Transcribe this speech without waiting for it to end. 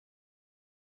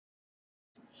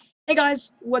Hey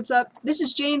guys, what's up? This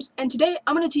is James, and today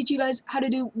I'm going to teach you guys how to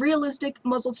do realistic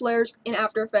muzzle flares in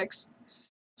After Effects.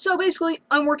 So basically,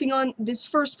 I'm working on this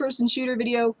first-person shooter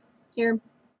video here.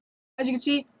 As you can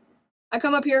see, I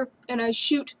come up here and I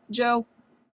shoot Joe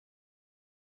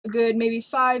a good maybe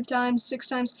 5 times, 6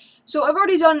 times. So I've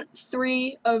already done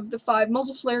 3 of the 5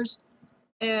 muzzle flares,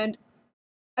 and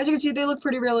as you can see, they look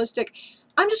pretty realistic.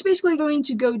 I'm just basically going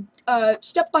to go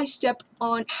step by step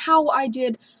on how I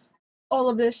did all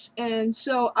of this, and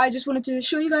so I just wanted to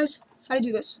show you guys how to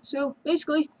do this. So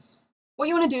basically, what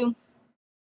you want to do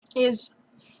is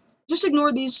just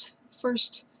ignore these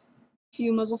first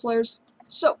few muzzle flares.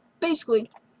 So basically,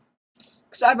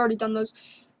 because I've already done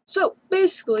those, so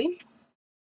basically,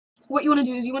 what you want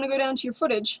to do is you want to go down to your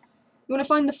footage. You want to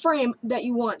find the frame that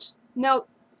you want. Now,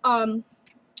 the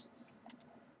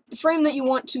frame that you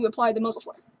want to apply the muzzle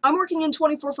flare. I'm working in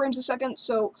 24 frames a second,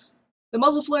 so the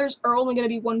muzzle flares are only going to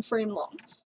be 1 frame long.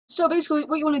 So basically,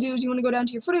 what you want to do is you want to go down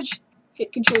to your footage,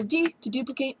 hit Control D to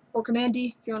duplicate, or Command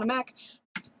D if you're on a Mac.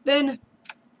 Then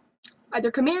either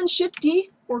Command Shift D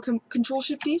or Control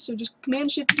Shift D. So just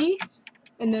Command Shift D,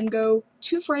 and then go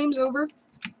 2 frames over,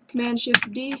 Command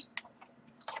Shift D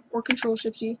or Control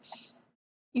Shift D.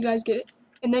 You guys get it.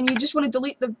 And then you just want to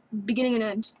delete the beginning and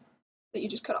end that you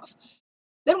just cut off.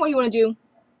 Then what you want to do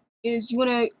is you want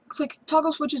to click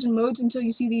toggle switches and modes until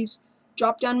you see these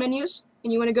drop-down menus,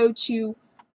 and you want to go to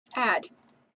Add.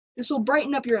 This will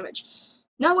brighten up your image.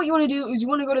 Now what you want to do is you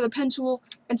want to go to the pen tool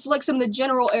and select some of the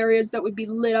general areas that would be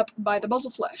lit up by the muzzle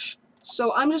flash.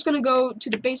 So I'm just going to go to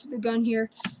the base of the gun here.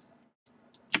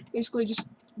 Basically just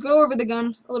go over the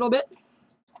gun a little bit.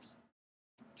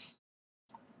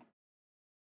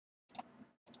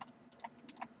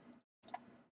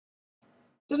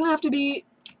 Doesn't have to be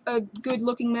a good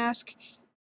looking mask.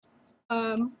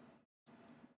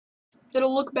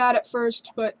 It'll look bad at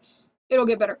first, but it'll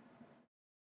get better.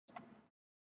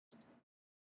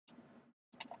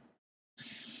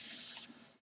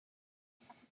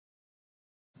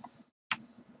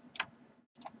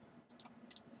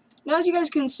 Now as you guys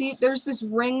can see, there's this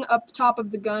ring up top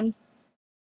of the gun.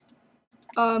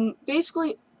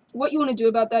 Basically, what you want to do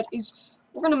about that is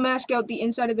we're going to mask out the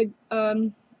inside of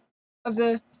the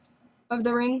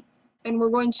ring, and we're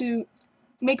going to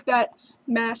make that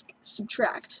mask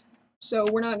subtract. So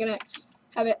we're not going to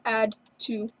have it add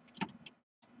to.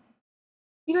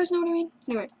 You guys know what I mean?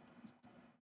 Anyway.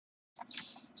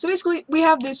 So basically, we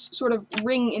have this sort of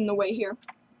ring in the way here.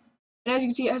 And as you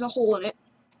can see, it has a hole in it,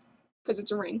 because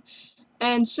it's a ring.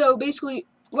 And so basically,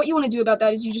 what you want to do about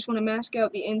that is you just want to mask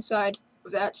out the inside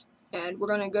of that. And we're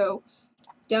going to go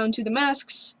down to the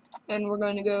masks, and we're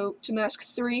going to go to mask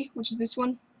 3, which is this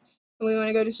one. And we want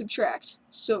to go to subtract.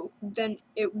 So then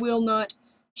it will not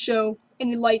show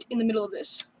any light in the middle of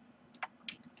this.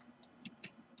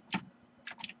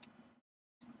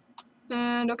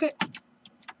 And okay.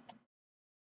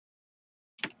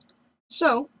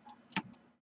 So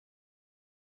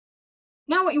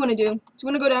now what you want to do is you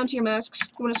want to go down to your masks,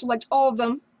 you want to select all of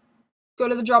them, go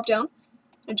to the drop down,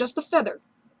 adjust the feather.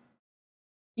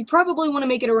 You probably want to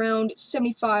make it around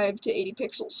 75 to 80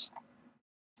 pixels.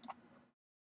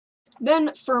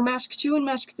 Then for mask 2 and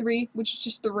mask 3, which is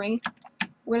just the ring,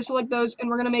 we're going to select those, and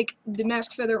we're going to make the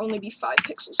mask feather only be 5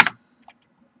 pixels.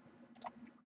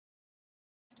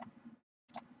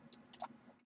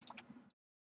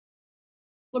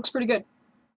 Looks pretty good.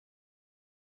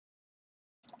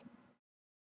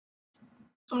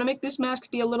 I'm going to make this mask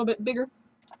be a little bit bigger.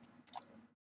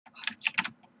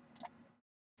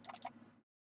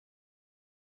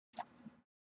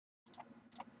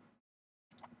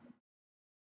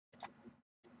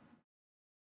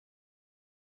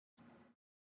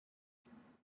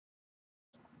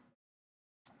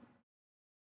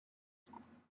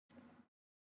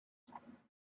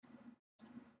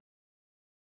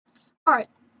 Alright,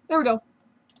 there we go.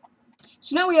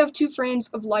 So now we have 2 frames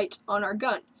of light on our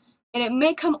gun. And it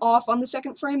may come off on the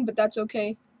second frame, but that's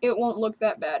okay. It won't look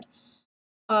that bad.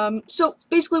 So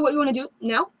basically what you want to do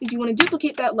now is you want to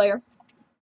duplicate that layer.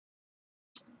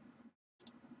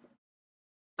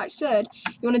 I said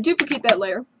you want to duplicate that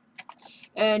layer,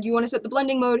 and you want to set the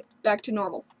blending mode back to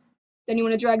normal. Then you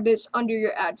want to drag this under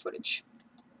your add footage.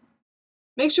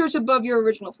 Make sure it's above your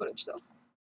original footage though.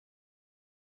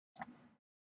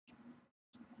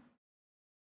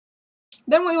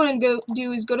 Then what you want to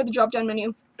do is go to the drop down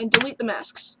menu and delete the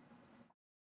masks.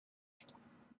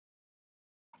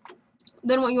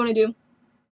 Then what you want to do is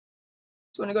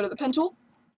you want to go to the pen tool,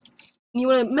 and you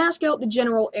want to mask out the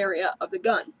general area of the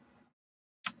gun.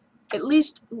 At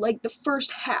least like the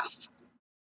first half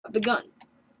of the gun,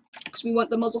 because we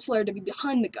want the muzzle flare to be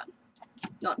behind the gun,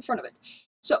 not in front of it.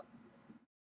 So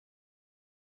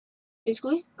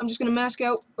Basically, I'm just going to mask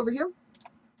out over here.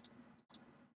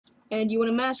 And you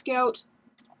want to mask out.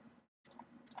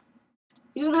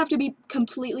 It doesn't have to be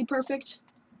completely perfect.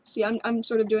 See, I'm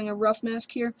sort of doing a rough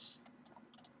mask here.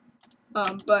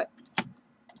 But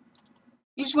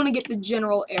you just want to get the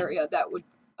general area that would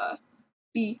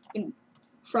be in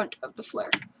front of the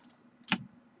flare. I'm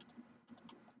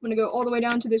going to go all the way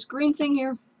down to this green thing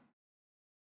here.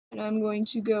 And I'm going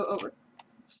to go over.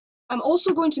 I'm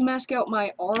also going to mask out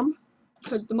my arm,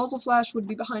 because the muzzle flash would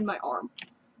be behind my arm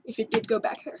if it did go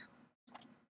back there.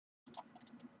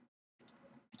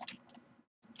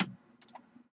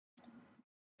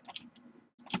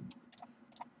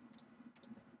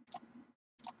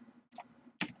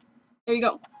 There you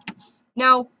go.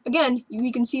 Now, again,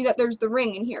 we can see that there's the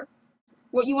ring in here.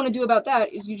 What you want to do about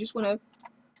that is you just want to,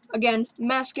 again,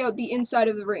 mask out the inside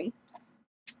of the ring.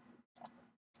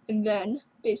 And then,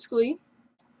 basically,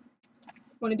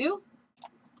 what you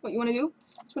want to do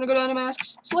is want to go down to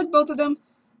masks, select both of them,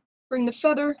 bring the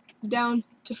feather down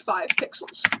to 5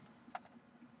 pixels.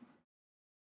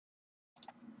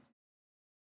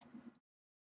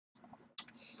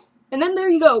 And then there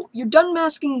you go. You're done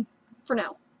masking for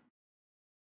now.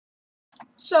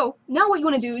 So, now what you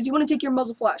want to do is you want to take your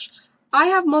muzzle flash. I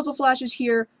have muzzle flashes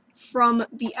here from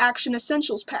the Action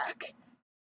Essentials pack.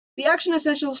 The Action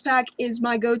Essentials pack is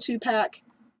my go-to pack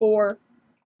for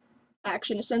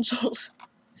Action Essentials.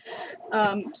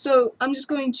 So I'm just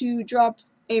going to drop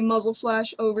a muzzle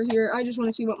flash over here. I just want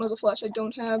to see what muzzle flash I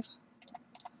don't have.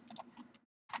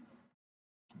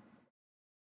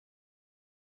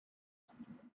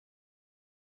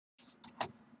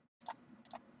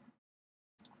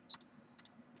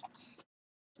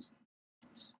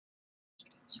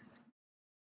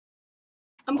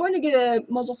 I'm going to get a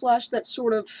muzzle flash that's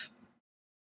sort of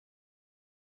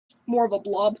more of a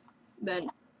blob than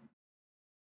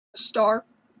a star.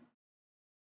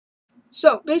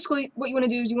 So, basically, what you want to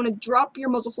do is you want to drop your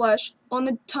muzzle flash on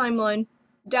the timeline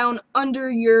down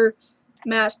under your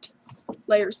masked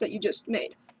layers that you just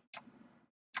made.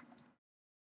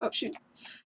 Oh, shoot.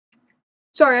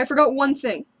 Sorry, I forgot one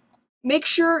thing. Make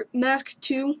sure mask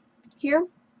 2 here,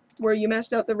 where you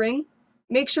masked out the ring,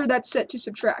 make sure that's set to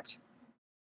subtract.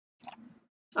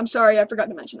 I'm sorry, I forgot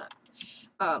to mention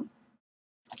that.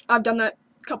 I've done that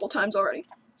a couple times already.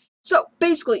 So,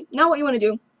 basically, now what you want to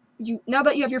do is now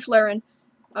that you have your flare in,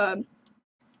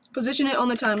 position it on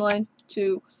the timeline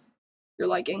to your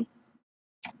liking.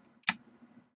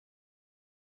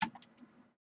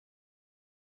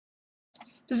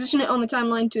 Position it on the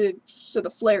timeline so the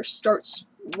flare starts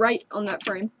right on that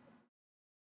frame.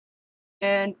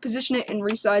 And position it and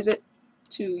resize it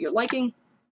to your liking.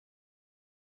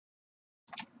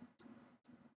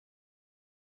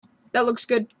 That looks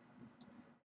good.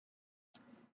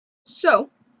 So,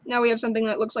 now we have something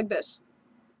that looks like this.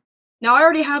 Now I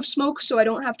already have smoke, so I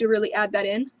don't have to really add that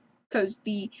in, because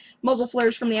the muzzle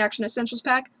flares from the Action Essentials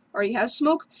pack already has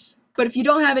smoke. But if you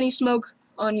don't have any smoke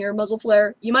on your muzzle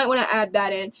flare, you might want to add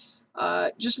that in.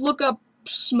 Just look up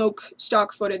smoke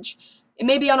stock footage. It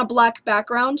may be on a black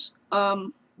background.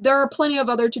 There are plenty of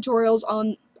other tutorials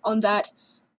on that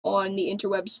on the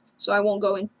interwebs, so I won't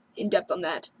go in depth on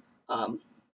that.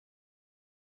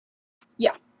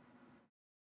 Yeah.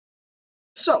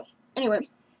 So, anyway.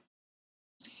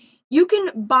 You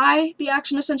can buy the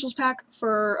Action Essentials pack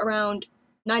for around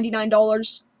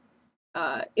 $99.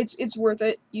 It's worth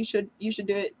it. You should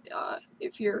do it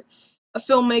if you're a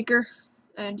filmmaker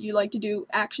and you like to do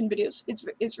action videos.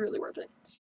 It's really worth it.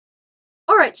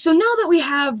 Alright, so now that we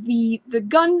have the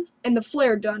gun and the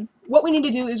flare done, what we need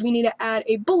to do is we need to add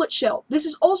a bullet shell. This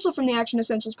is also from the Action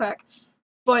Essentials pack,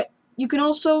 but you can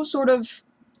also sort of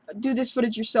do this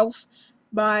footage yourself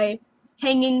by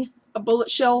hanging a bullet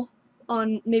shell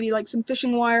on maybe like some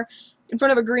fishing wire in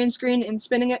front of a green screen and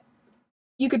spinning it.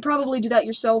 You could probably do that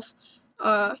yourself.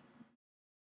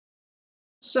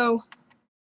 So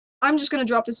I'm just going to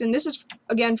drop this in. This is,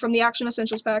 again, from the Action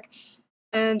Essentials pack.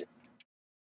 And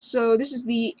so this is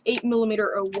the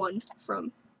 8mm 01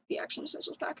 from the Action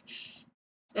Essentials pack.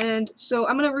 And so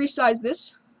I'm going to resize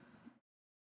this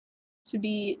to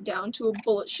be down to a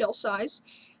bullet shell size.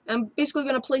 I'm basically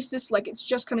going to place this like it's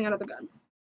just coming out of the gun.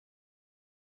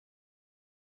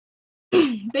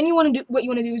 Then what you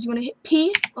want to do is you want to hit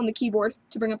P on the keyboard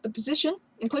to bring up the position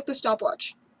and click the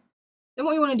stopwatch. Then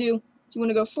what you want to do is you want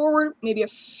to go forward, maybe a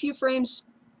few frames,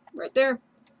 right there,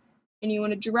 and you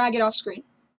want to drag it off screen.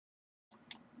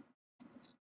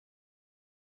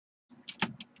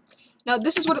 Now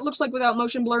this is what it looks like without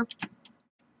motion blur.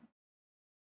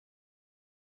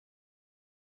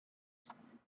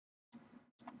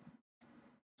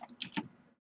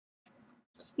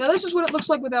 Now this is what it looks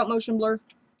like without motion blur.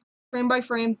 Frame by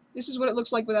frame, this is what it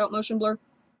looks like without motion blur.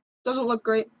 Doesn't look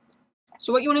great.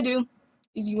 So what you want to do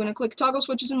is you want to click toggle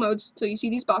switches and modes till you see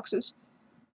these boxes.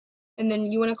 And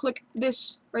then you want to click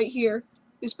this right here.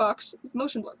 This box is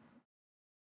motion blur.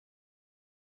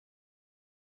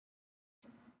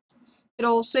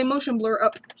 It'll say motion blur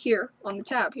up here on the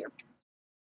tab here.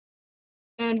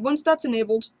 And once that's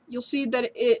enabled, you'll see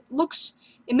that it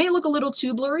may look a little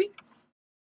too blurry.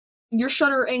 Your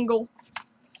shutter angle,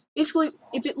 basically,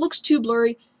 if it looks too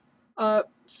blurry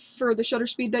for the shutter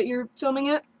speed that you're filming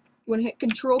at, you want to hit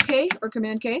Control K or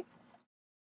Command K.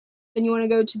 Then you want to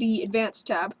go to the Advanced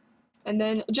tab, and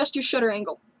then adjust your shutter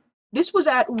angle. This was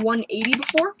at 180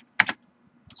 before,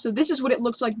 so this is what it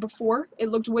looked like before. It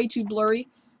looked way too blurry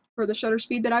for the shutter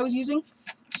speed that I was using.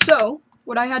 So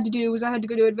what I had to do was I had to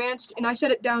go to Advanced, and I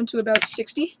set it down to about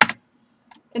 60,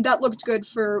 and that looked good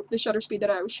for the shutter speed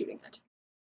that I was shooting at.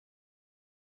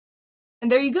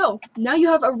 And there you go. Now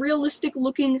you have a realistic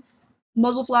looking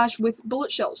muzzle flash with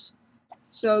bullet shells.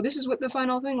 So this is what the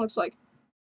final thing looks like.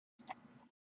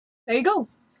 There you go.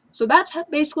 So that's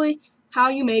basically how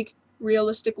you make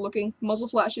realistic looking muzzle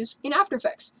flashes in After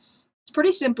Effects. It's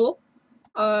pretty simple.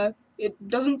 It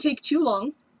doesn't take too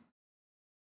long.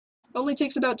 It only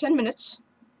takes about 10 minutes.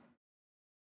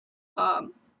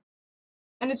 And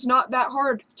it's not that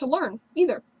hard to learn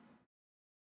either.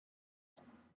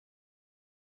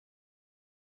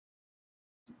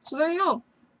 So there you go.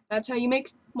 That's how you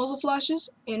make muzzle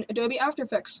flashes in Adobe After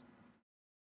Effects.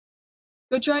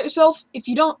 Go try it yourself. If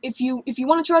you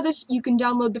want to try this, you can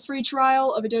download the free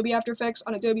trial of Adobe After Effects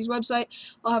on Adobe's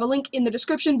website. I'll have a link in the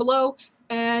description below,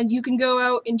 and you can go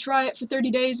out and try it for 30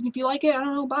 days, and if you like it, I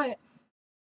don't know, buy it.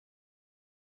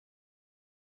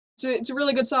 It's a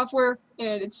really good software,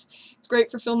 and it's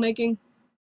great for filmmaking.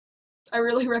 I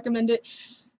really recommend it.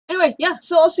 Anyway, yeah,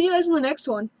 so I'll see you guys in the next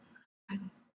one.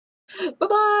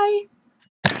 Bye-bye!